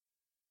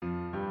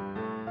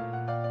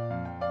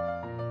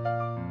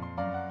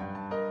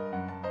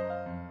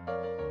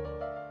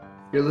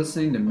You're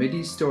listening to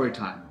Mittie's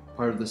Storytime,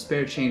 part of the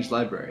Spare Change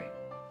Library.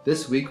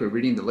 This week we're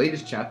reading the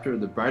latest chapter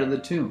of The Bride of the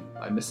Tomb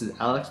by Mrs.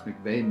 Alex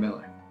McVeigh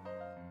Miller.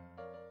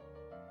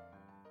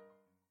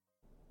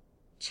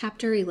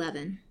 Chapter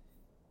 11.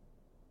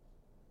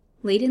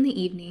 Late in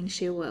the evening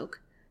she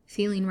awoke,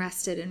 feeling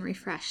rested and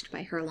refreshed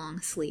by her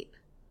long sleep.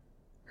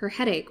 Her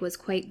headache was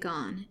quite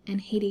gone,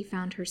 and Haidee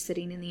found her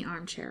sitting in the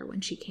armchair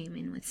when she came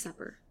in with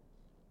supper.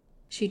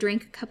 She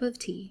drank a cup of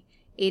tea,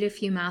 ate a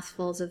few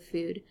mouthfuls of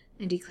food,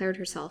 and declared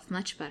herself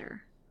much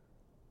better.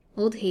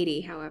 Old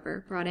Haidee,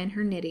 however, brought in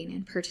her knitting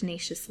and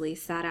pertinaciously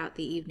sat out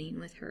the evening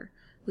with her,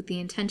 with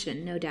the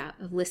intention, no doubt,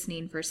 of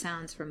listening for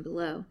sounds from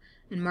below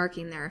and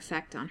marking their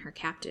effect on her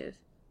captive.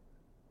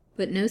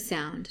 But no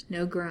sound,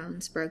 no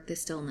groans broke the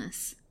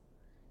stillness.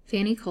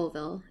 Fanny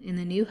Colville, in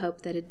the new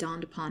hope that had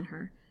dawned upon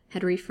her,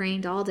 had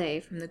refrained all day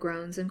from the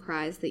groans and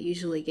cries that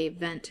usually gave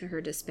vent to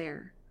her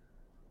despair.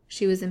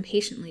 She was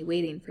impatiently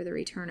waiting for the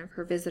return of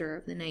her visitor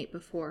of the night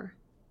before.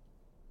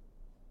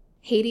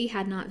 Haidee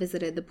had not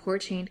visited the poor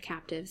chained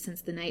captive since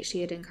the night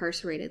she had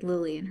incarcerated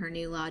Lily in her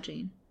new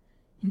lodging.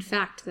 In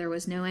fact, there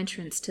was no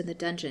entrance to the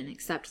dungeon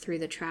except through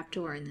the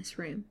trap-door in this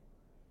room.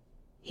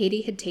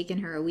 Haidee had taken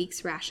her a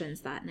week's rations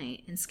that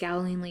night, and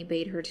scowlingly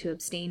bade her to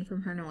abstain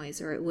from her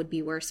noise, or it would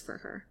be worse for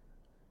her.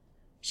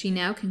 She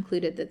now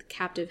concluded that the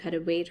captive had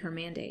obeyed her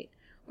mandate,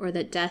 or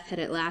that death had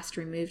at last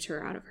removed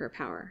her out of her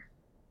power.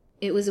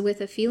 It was with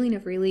a feeling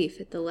of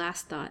relief at the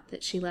last thought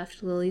that she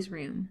left Lily's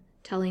room,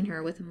 telling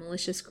her with a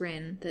malicious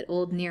grin that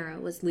old Nero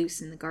was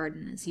loose in the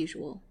garden as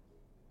usual.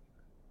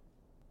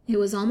 It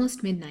was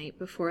almost midnight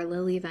before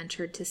Lily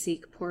ventured to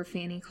seek poor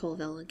Fanny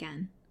Colville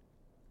again.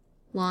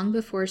 Long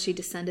before she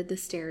descended the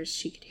stairs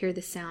she could hear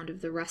the sound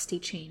of the rusty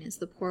chain as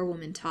the poor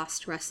woman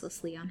tossed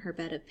restlessly on her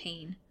bed of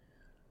pain.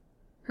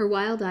 Her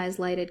wild eyes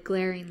lighted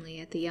glaringly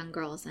at the young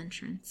girl's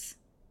entrance.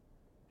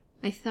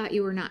 "I thought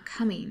you were not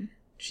coming,"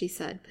 she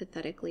said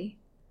pathetically.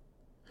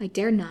 "I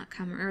dared not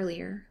come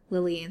earlier,"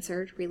 Lily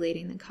answered,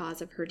 relating the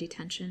cause of her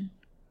detention.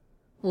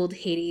 "Old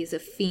Haidee is a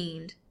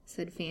fiend,"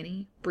 said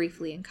Fanny,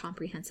 briefly and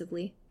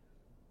comprehensively.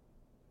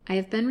 "I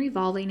have been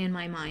revolving in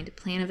my mind a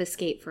plan of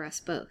escape for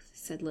us both,"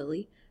 said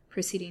Lily,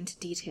 proceeding to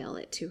detail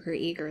it to her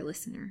eager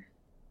listener.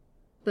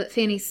 But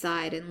Fanny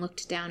sighed and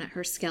looked down at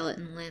her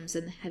skeleton limbs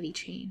and the heavy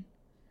chain.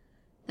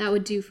 "That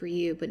would do for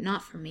you, but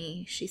not for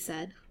me," she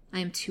said.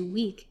 "I am too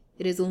weak.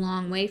 It is a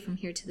long way from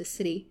here to the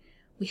city.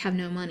 We have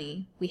no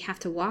money. We have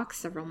to walk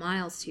several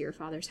miles to your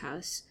father's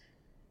house.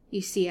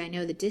 You see, I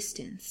know the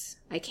distance.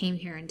 I came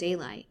here in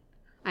daylight.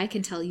 I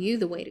can tell you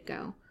the way to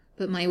go,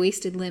 but my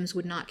wasted limbs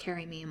would not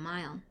carry me a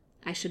mile.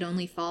 I should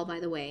only fall by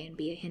the way and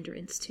be a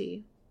hindrance to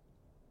you."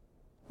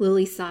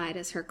 Lily sighed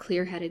as her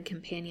clear-headed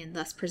companion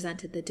thus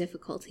presented the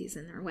difficulties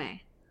in their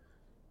way.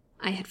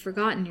 "I had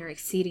forgotten your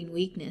exceeding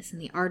weakness in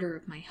the ardor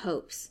of my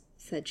hopes,"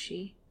 said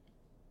she.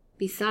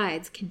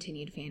 "Besides,"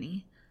 continued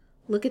Fanny,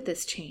 "look at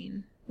this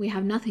chain. We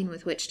have nothing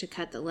with which to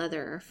cut the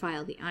leather or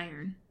file the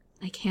iron.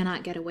 I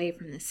cannot get away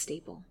from this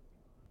staple."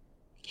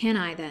 "Can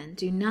I, then,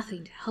 do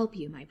nothing to help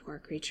you, my poor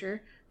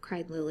creature?"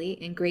 cried Lily,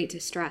 in great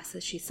distress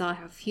as she saw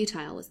how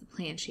futile was the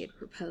plan she had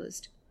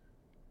proposed.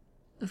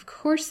 "Of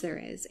course there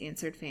is,"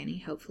 answered Fanny,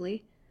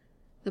 hopefully.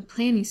 "The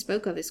plan you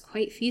spoke of is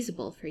quite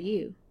feasible for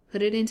you.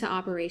 Put it into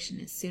operation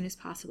as soon as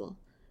possible.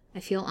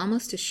 I feel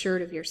almost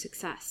assured of your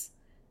success.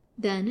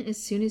 Then,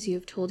 as soon as you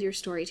have told your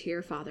story to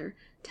your father,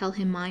 tell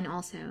him mine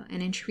also,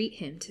 and entreat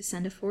him to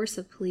send a force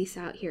of police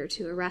out here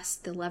to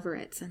arrest the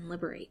Leverets and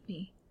liberate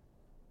me."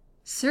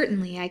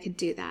 "Certainly I could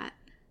do that,"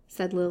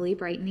 said Lily,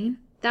 brightening.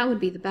 "That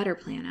would be the better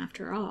plan,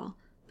 after all.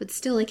 But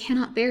still I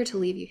cannot bear to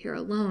leave you here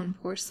alone,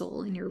 poor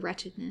soul, in your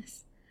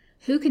wretchedness.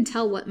 Who can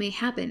tell what may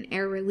happen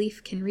ere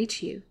relief can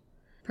reach you?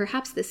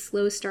 Perhaps this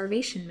slow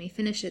starvation may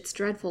finish its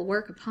dreadful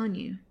work upon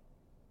you."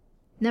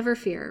 "Never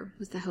fear,"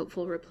 was the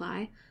hopeful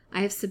reply.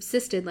 "I have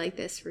subsisted like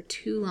this for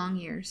 2 long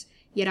years,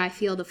 yet I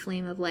feel the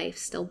flame of life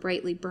still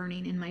brightly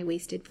burning in my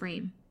wasted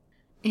frame.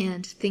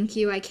 And think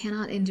you I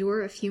cannot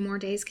endure a few more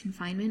days'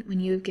 confinement when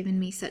you have given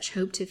me such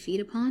hope to feed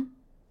upon?"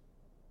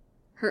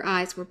 Her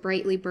eyes were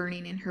brightly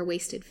burning in her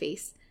wasted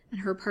face,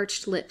 and her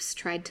parched lips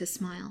tried to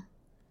smile.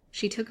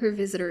 She took her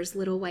visitor's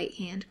little white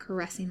hand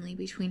caressingly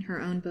between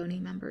her own bony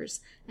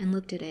members, and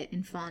looked at it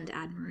in fond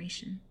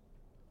admiration.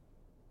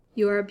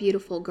 "You are a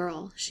beautiful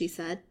girl," she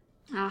said.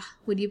 "Ah,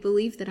 would you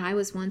believe that I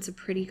was once a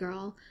pretty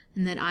girl,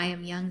 and that I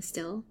am young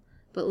still,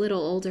 but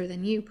little older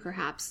than you,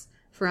 perhaps,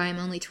 for I am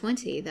only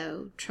 20,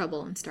 though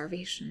trouble and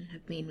starvation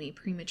have made me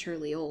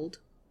prematurely old."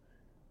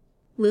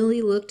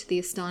 Lily looked the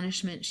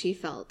astonishment she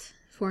felt,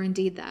 for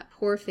indeed that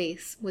poor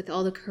face, with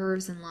all the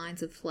curves and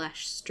lines of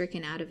flesh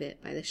stricken out of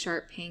it by the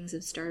sharp pangs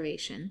of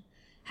starvation,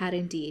 had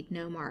indeed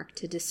no mark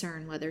to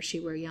discern whether she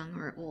were young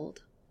or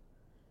old.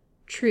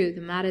 True,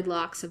 the matted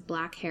locks of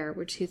black hair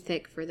were too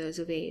thick for those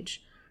of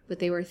age, but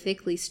they were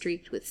thickly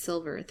streaked with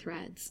silver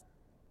threads.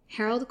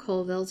 Harold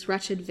Colville's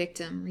wretched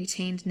victim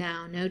retained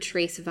now no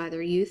trace of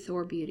either youth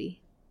or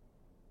beauty.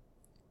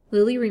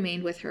 Lily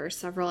remained with her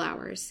several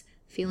hours,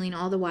 feeling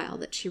all the while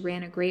that she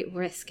ran a great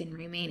risk in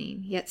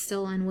remaining, yet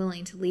still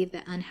unwilling to leave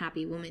the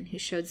unhappy woman who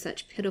showed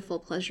such pitiful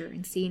pleasure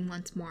in seeing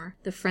once more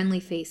the friendly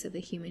face of a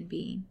human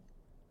being.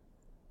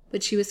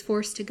 But she was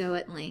forced to go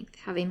at length,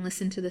 having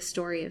listened to the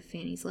story of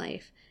Fanny's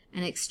life,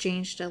 and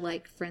exchanged a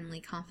like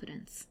friendly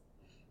confidence.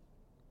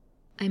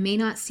 "I may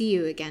not see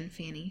you again,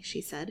 Fanny,"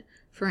 she said,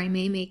 "for I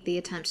may make the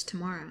attempt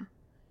tomorrow.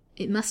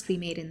 It must be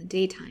made in the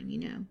daytime, you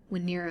know,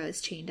 when Nero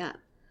is chained up.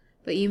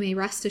 But you may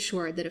rest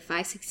assured that if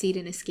I succeed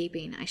in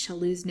escaping, I shall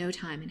lose no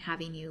time in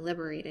having you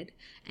liberated,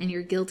 and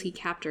your guilty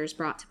captors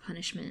brought to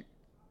punishment."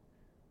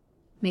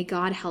 "May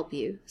God help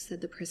you,"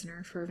 said the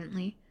prisoner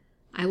fervently.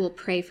 "I will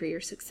pray for your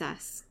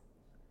success."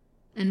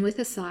 And with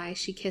a sigh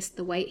she kissed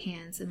the white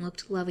hands and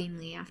looked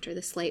lovingly after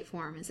the slight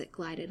form as it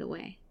glided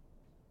away.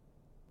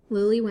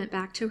 Lily went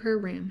back to her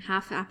room,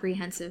 half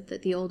apprehensive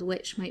that the old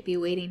witch might be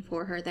waiting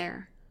for her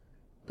there.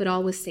 But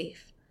all was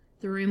safe.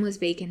 The room was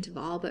vacant of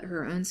all but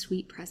her own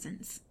sweet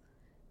presence.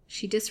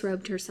 She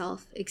disrobed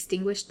herself,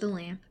 extinguished the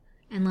lamp,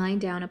 and lying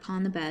down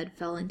upon the bed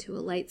fell into a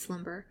light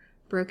slumber,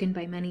 broken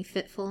by many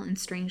fitful and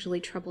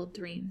strangely troubled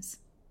dreams.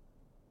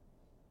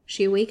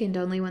 She awakened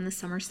only when the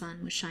summer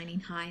sun was shining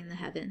high in the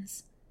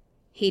heavens.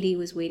 Haidee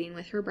was waiting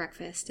with her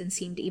breakfast, and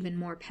seemed even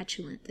more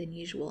petulant than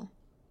usual.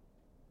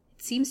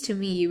 "It seems to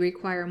me you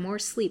require more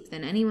sleep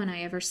than anyone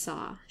I ever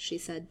saw," she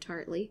said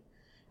tartly.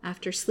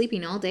 "After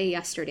sleeping all day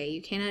yesterday,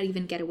 you cannot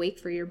even get awake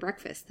for your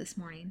breakfast this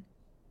morning."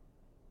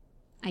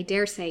 "I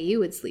dare say you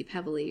would sleep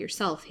heavily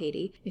yourself,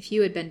 Haidee, if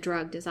you had been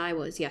drugged as I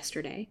was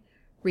yesterday,"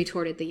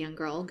 retorted the young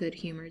girl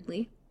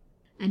good-humoredly.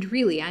 "And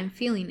really I am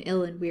feeling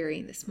ill and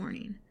weary this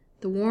morning.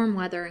 The warm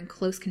weather and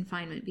close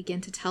confinement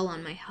begin to tell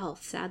on my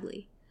health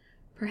sadly.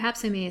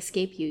 Perhaps I may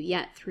escape you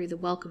yet through the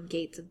welcome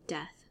gates of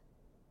death."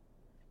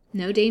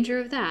 "No danger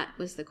of that,"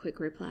 was the quick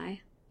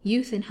reply.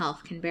 "Youth and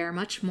health can bear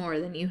much more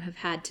than you have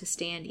had to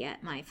stand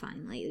yet, my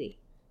fine lady."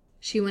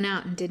 She went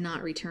out and did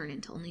not return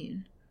until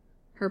noon.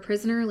 Her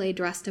prisoner lay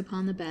dressed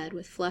upon the bed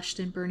with flushed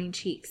and burning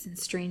cheeks and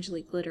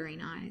strangely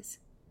glittering eyes.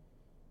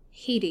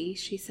 "Haidee,"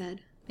 she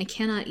said, "I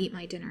cannot eat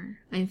my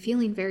dinner. I am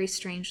feeling very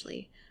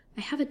strangely.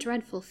 I have a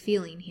dreadful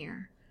feeling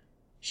here."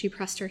 She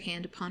pressed her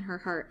hand upon her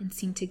heart and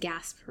seemed to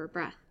gasp for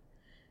breath.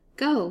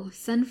 "Go,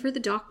 send for the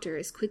doctor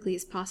as quickly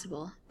as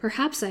possible.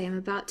 Perhaps I am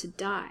about to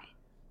die."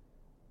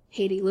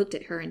 Haidee looked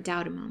at her in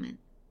doubt a moment.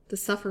 The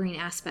suffering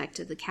aspect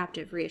of the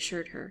captive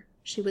reassured her.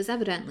 She was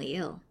evidently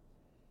ill.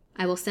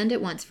 "I will send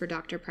at once for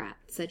Dr. Pratt,"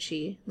 said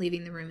she,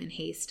 leaving the room in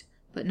haste,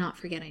 but not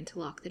forgetting to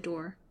lock the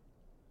door.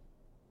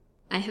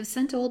 "I have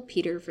sent old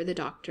Peter for the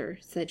doctor,"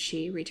 said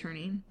she,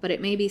 returning, "but it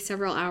may be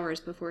several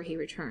hours before he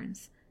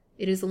returns.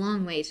 It is a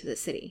long way to the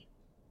city."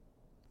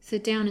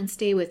 "Sit down and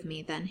stay with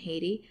me, then,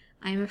 Haidee.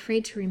 I am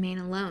afraid to remain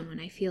alone when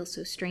I feel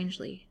so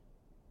strangely."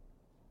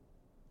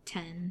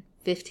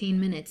 10-15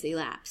 minutes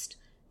elapsed.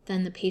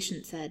 Then the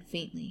patient said,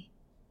 faintly,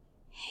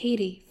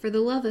 "Haidee, for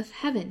the love of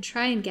heaven,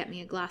 try and get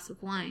me a glass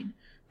of wine.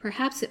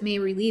 Perhaps it may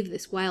relieve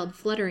this wild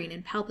fluttering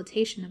and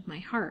palpitation of my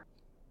heart."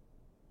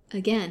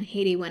 Again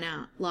Haidee went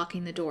out,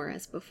 locking the door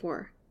as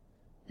before.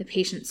 The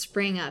patient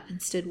sprang up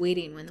and stood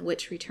waiting when the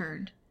witch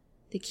returned.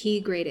 The key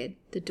grated,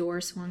 the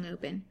door swung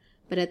open,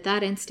 but at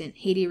that instant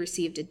Haidee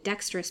received a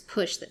dexterous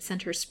push that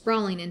sent her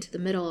sprawling into the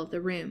middle of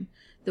the room,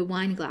 the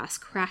wine-glass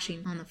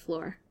crashing on the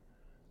floor.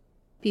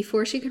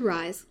 Before she could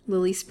rise,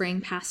 Lily sprang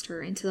past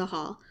her into the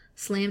hall,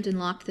 slammed and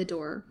locked the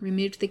door,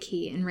 removed the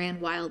key, and ran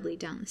wildly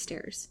down the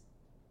stairs.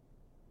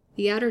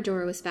 The outer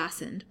door was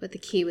fastened, but the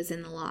key was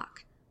in the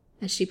lock.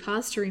 As she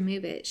paused to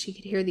remove it, she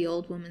could hear the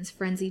old woman's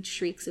frenzied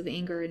shrieks of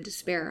anger and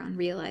despair on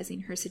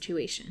realizing her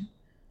situation.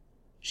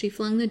 She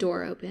flung the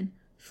door open,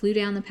 flew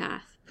down the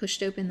path,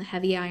 pushed open the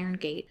heavy iron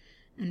gate,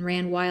 and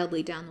ran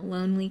wildly down the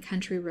lonely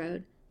country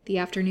road, the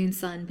afternoon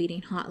sun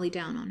beating hotly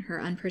down on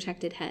her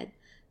unprotected head,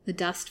 the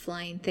dust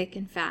flying thick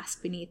and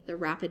fast beneath the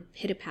rapid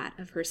pit-a-pat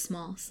of her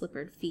small,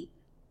 slippered feet.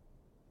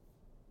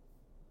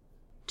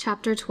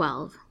 Chapter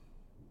 12.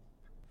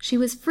 She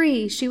was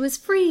free! She was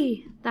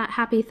free! That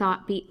happy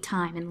thought beat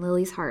time in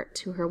Lily's heart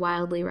to her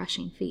wildly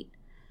rushing feet.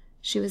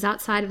 She was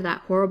outside of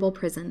that horrible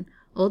prison.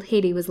 Old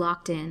Haidee was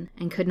locked in,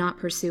 and could not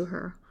pursue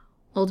her.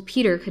 Old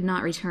Peter could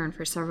not return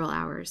for several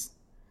hours.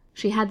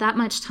 She had that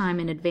much time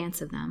in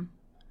advance of them.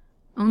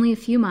 Only a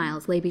few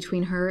miles lay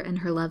between her and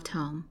her loved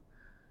home.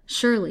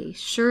 Surely,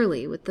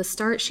 surely, with the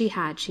start she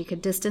had, she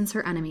could distance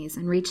her enemies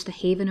and reach the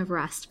haven of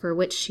rest for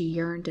which she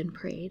yearned and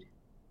prayed.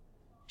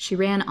 She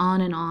ran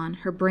on,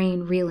 her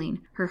brain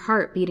reeling, her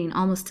heart beating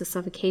almost to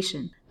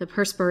suffocation, the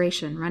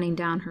perspiration running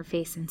down her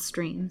face in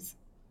streams.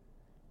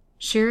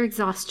 Sheer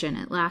exhaustion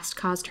at last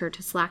caused her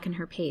to slacken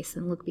her pace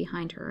and look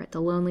behind her at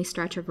the lonely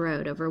stretch of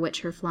road over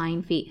which her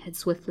flying feet had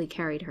swiftly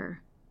carried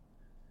her.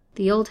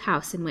 The old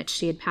house in which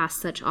she had passed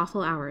such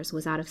awful hours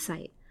was out of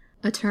sight.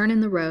 A turn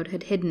in the road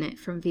had hidden it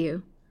from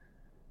view.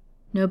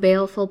 No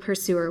baleful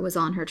pursuer was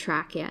on her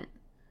track yet.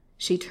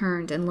 She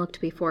turned and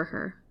looked before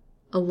her.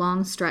 A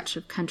long stretch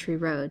of country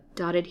road,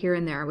 dotted here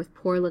and there with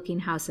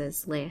poor-looking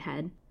houses, lay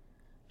ahead.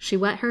 She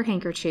wet her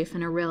handkerchief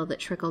in a rill that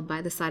trickled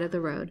by the side of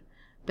the road,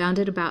 bound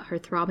it about her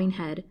throbbing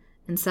head,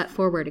 and set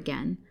forward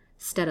again,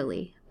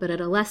 steadily, but at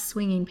a less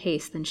swinging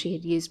pace than she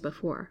had used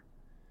before.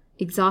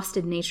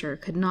 Exhausted nature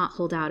could not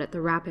hold out at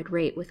the rapid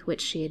rate with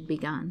which she had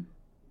begun.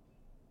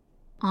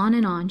 On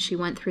and on she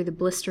went through the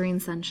blistering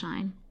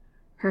sunshine.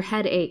 Her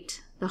head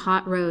ached, the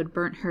hot road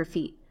burnt her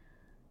feet.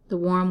 The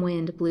warm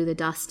wind blew the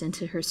dust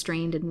into her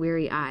strained and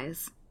weary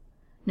eyes.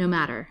 No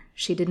matter,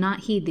 she did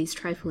not heed these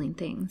trifling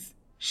things.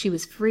 She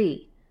was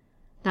free.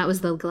 That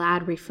was the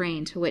glad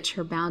refrain to which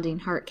her bounding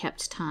heart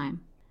kept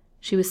time.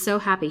 She was so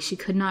happy she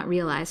could not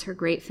realize her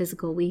great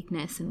physical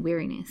weakness and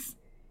weariness.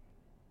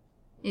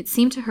 It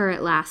seemed to her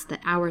at last that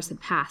hours had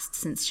passed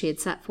since she had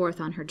set forth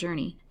on her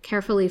journey,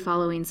 carefully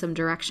following some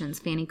directions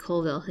Fanny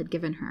Colville had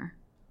given her.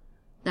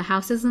 The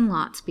houses and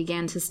lots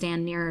began to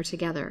stand nearer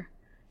together.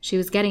 She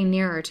was getting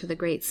nearer to the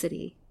great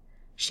city.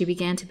 She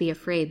began to be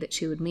afraid that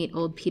she would meet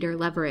old Peter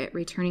Leverett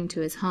returning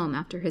to his home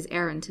after his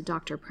errand to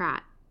Dr.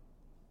 Pratt.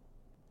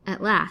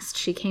 At last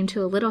she came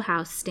to a little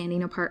house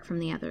standing apart from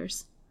the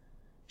others.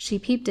 She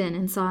peeped in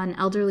and saw an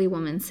elderly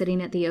woman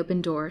sitting at the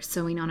open door,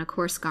 sewing on a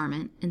coarse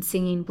garment, and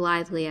singing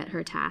blithely at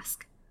her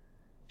task.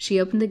 She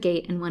opened the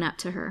gate and went up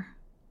to her.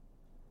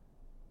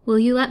 "Will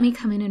you let me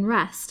come in and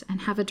rest,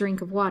 and have a drink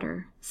of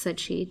water?" said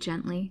she,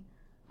 gently.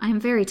 "I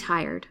am very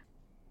tired."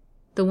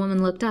 The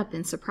woman looked up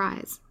in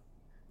surprise.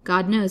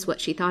 God knows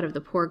what she thought of the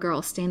poor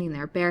girl standing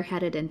there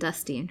bareheaded and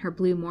dusty in her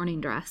blue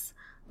morning dress,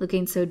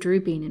 looking so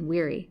drooping and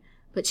weary,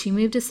 but she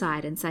moved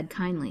aside and said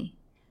kindly,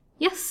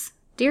 "Yes,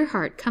 dear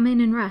heart, come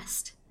in and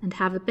rest, and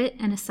have a bit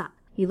and a sup.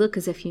 You look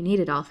as if you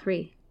needed all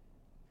three."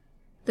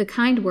 The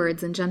kind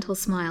words and gentle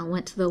smile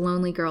went to the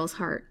lonely girl's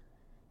heart.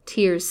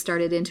 Tears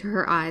started into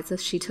her eyes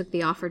as she took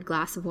the offered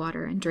glass of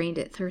water and drained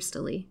it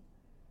thirstily.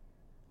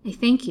 "I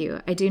thank you,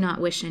 I do not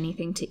wish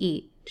anything to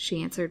eat,"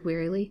 she answered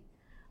wearily.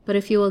 "But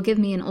if you will give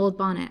me an old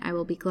bonnet, I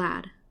will be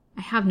glad.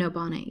 I have no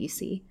bonnet, you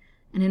see,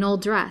 and an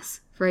old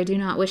dress, for I do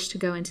not wish to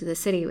go into the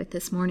city with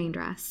this morning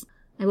dress.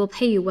 I will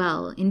pay you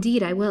well,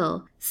 indeed I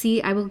will.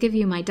 See, I will give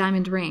you my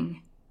diamond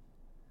ring."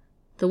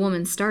 The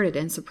woman started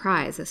in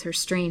surprise as her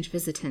strange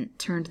visitant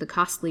turned the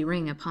costly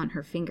ring upon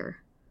her finger.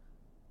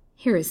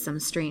 "Here is some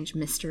strange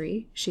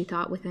mystery," she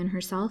thought within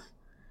herself.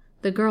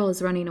 "The girl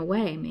is running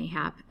away,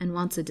 mayhap, and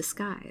wants a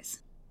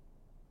disguise."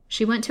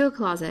 She went to a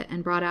closet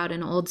and brought out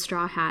an old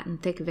straw hat and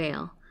thick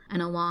veil,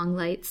 and a long,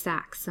 light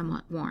sack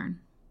somewhat worn.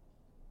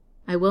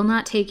 "I will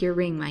not take your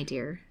ring, my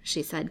dear,"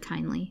 she said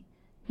kindly.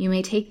 "You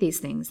may take these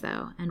things,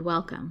 though, and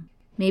welcome.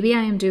 Maybe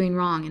I am doing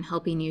wrong in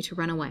helping you to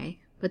run away,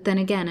 but then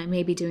again I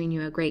may be doing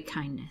you a great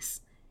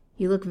kindness.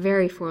 You look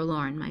very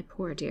forlorn, my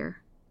poor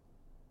dear."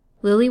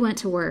 Lily went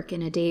to work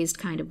in a dazed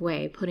kind of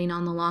way, putting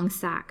on the long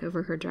sack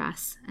over her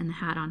dress and the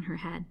hat on her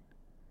head.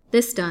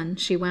 This done,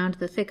 she wound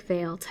the thick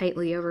veil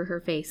tightly over her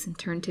face and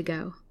turned to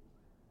go.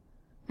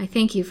 "I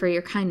thank you for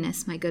your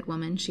kindness, my good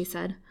woman," she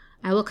said.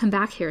 "I will come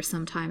back here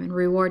sometime and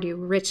reward you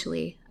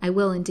richly. I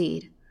will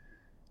indeed.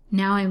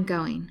 Now I am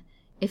going.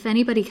 If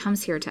anybody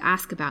comes here to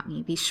ask about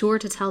me, be sure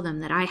to tell them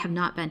that I have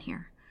not been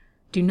here.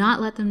 Do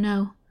not let them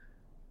know—"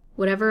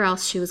 Whatever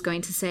else she was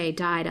going to say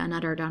died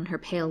unuttered on her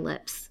pale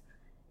lips.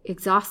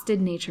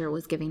 Exhausted nature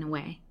was giving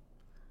way.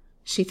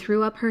 She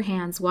threw up her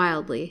hands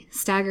wildly,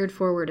 staggered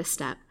forward a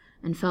step,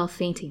 and fell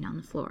fainting on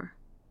the floor.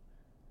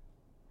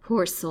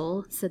 "Poor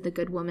soul," said the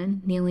good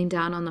woman, kneeling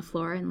down on the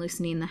floor and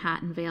loosening the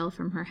hat and veil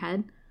from her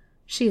head.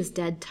 "She is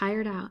dead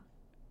tired out."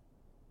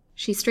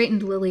 She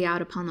straightened Lily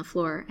out upon the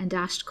floor and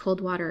dashed cold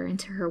water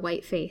into her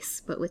white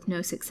face, but with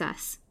no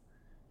success.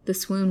 The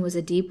swoon was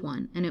a deep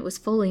one, and it was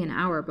fully an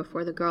hour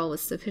before the girl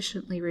was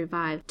sufficiently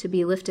revived to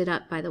be lifted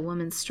up by the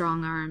woman's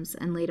strong arms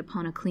and laid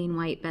upon a clean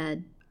white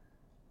bed.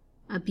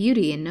 A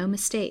beauty and no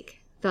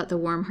mistake, thought the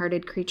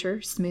warm-hearted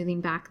creature, smoothing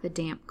back the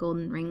damp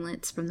golden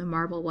ringlets from the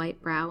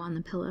marble-white brow on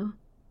the pillow.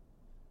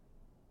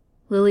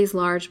 Lily's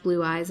large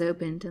blue eyes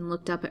opened and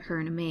looked up at her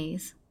in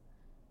amaze.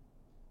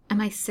 "Am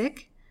I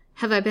sick?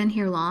 Have I been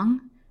here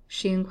long?"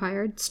 she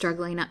inquired,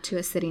 struggling up to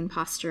a sitting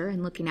posture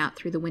and looking out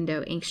through the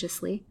window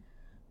anxiously.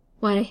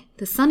 "Why,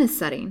 the sun is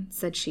setting,"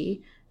 said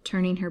she,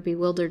 turning her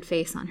bewildered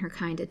face on her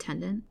kind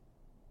attendant.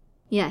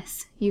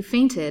 "Yes, you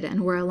fainted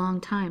and were a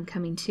long time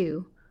coming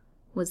to,"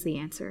 was the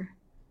answer.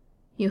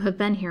 "You have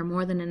been here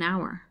more than an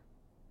hour."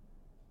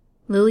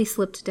 Lily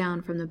slipped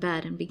down from the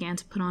bed and began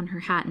to put on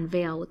her hat and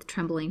veil with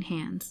trembling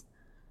hands.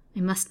 "I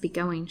must be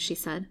going," she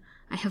said.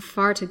 "I have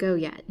far to go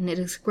yet, and it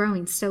is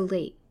growing so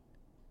late."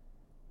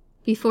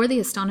 Before the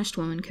astonished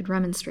woman could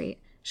remonstrate,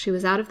 she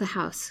was out of the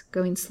house,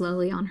 going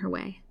slowly on her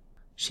way.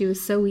 She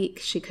was so weak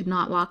she could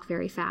not walk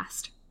very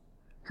fast.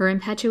 Her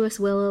impetuous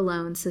will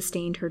alone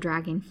sustained her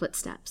dragging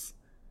footsteps.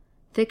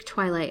 Thick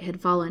twilight had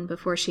fallen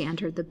before she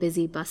entered the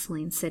busy,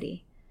 bustling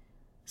city.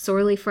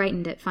 Sorely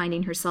frightened at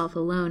finding herself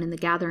alone in the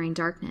gathering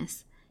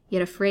darkness,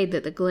 yet afraid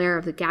that the glare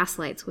of the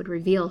gaslights would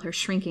reveal her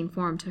shrinking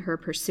form to her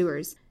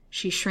pursuers,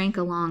 she shrank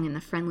along in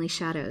the friendly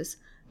shadows,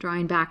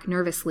 drawing back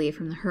nervously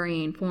from the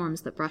hurrying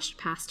forms that brushed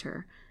past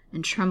her,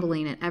 and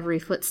trembling at every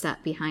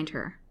footstep behind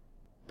her.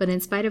 But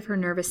in spite of her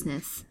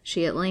nervousness,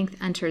 she at length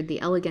entered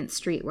the elegant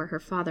street where her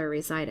father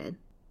resided.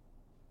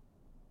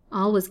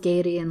 All was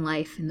gaiety and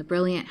life in the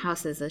brilliant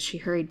houses as she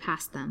hurried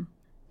past them.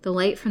 The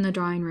light from the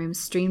drawing room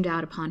streamed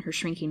out upon her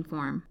shrinking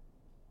form.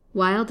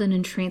 Wild and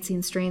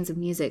entrancing strains of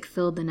music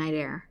filled the night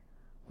air.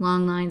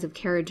 Long lines of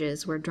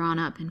carriages were drawn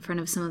up in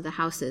front of some of the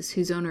houses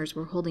whose owners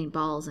were holding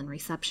balls and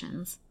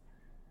receptions.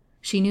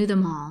 She knew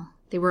them all.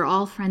 They were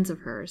all friends of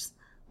hers,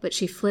 but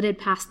she flitted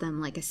past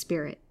them like a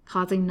spirit,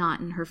 pausing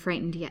not in her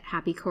frightened yet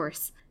happy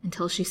course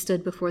until she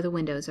stood before the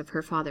windows of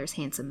her father's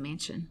handsome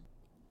mansion.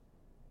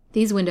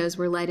 These windows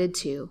were lighted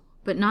too,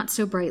 but not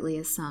so brightly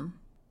as some.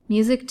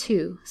 Music,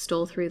 too,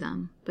 stole through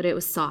them, but it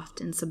was soft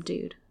and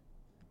subdued.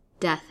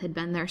 Death had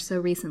been there so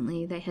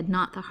recently they had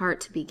not the heart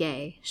to be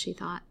gay, she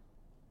thought.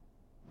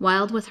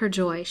 Wild with her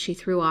joy, she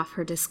threw off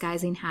her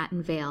disguising hat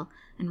and veil,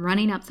 and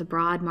running up the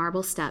broad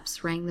marble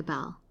steps, rang the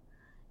bell.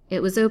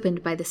 It was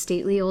opened by the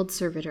stately old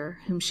servitor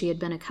whom she had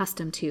been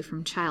accustomed to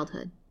from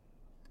childhood.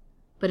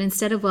 But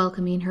instead of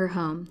welcoming her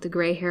home, the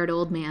gray-haired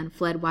old man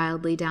fled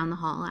wildly down the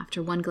hall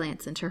after one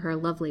glance into her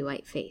lovely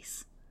white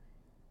face.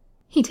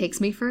 "He takes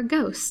me for a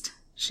ghost,"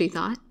 she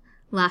thought,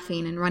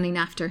 laughing and running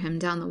after him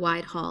down the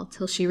wide hall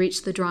till she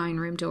reached the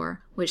drawing-room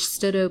door, which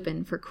stood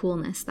open for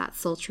coolness that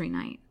sultry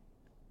night.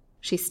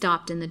 She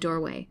stopped in the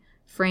doorway,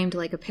 framed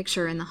like a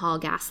picture in the hall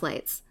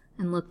gaslights,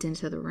 and looked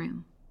into the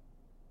room.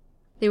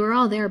 They were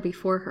all there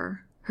before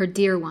her, her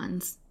dear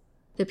ones.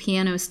 The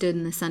piano stood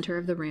in the center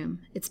of the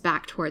room, its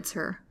back towards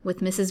her, with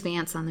Mrs.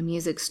 Vance on the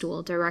music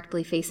stool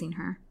directly facing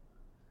her.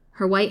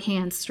 Her white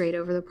hands strayed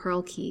over the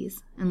pearl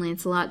keys, and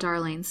Lancelot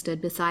Darling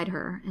stood beside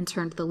her and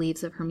turned the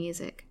leaves of her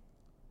music.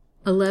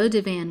 A low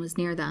divan was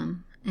near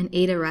them, and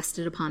Ada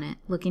rested upon it,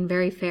 looking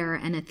very fair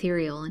and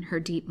ethereal in her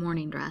deep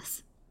mourning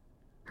dress.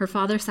 Her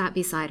father sat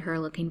beside her,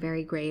 looking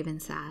very grave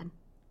and sad.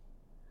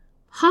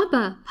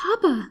 "Papa!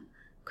 Papa!"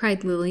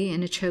 cried Lily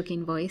in a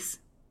choking voice.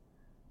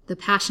 The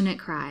passionate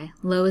cry,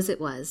 low as it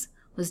was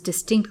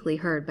distinctly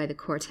heard by the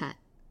quartet.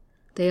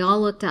 They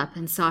all looked up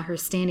and saw her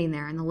standing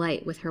there in the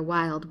light with her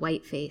wild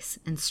white face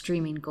and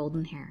streaming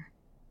golden hair.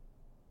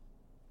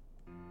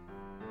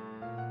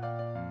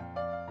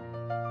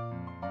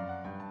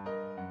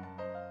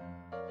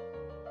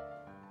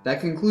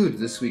 That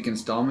concludes this week's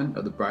installment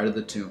of The Bride of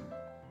the Tomb.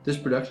 This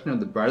production of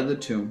The Bride of the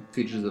Tomb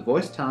features the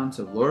voice talents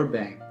of Laura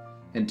Bang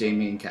and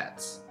Damien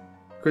Katz.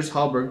 Chris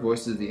Hallberg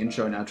voices the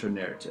intro and outro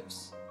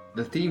narratives.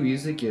 The theme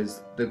music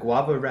is The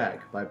Guava Rag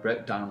by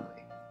Brett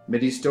Donnelly.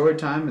 Mittie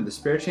Storytime and the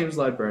Spare Change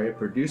Library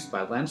produced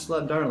by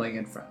Lancelot Darling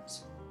and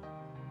friends.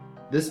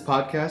 This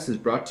podcast is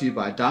brought to you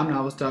by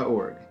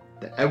DimeNovels.org,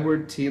 the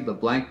Edward T.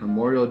 LeBlanc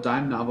Memorial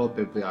Dime Novel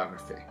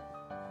Bibliography.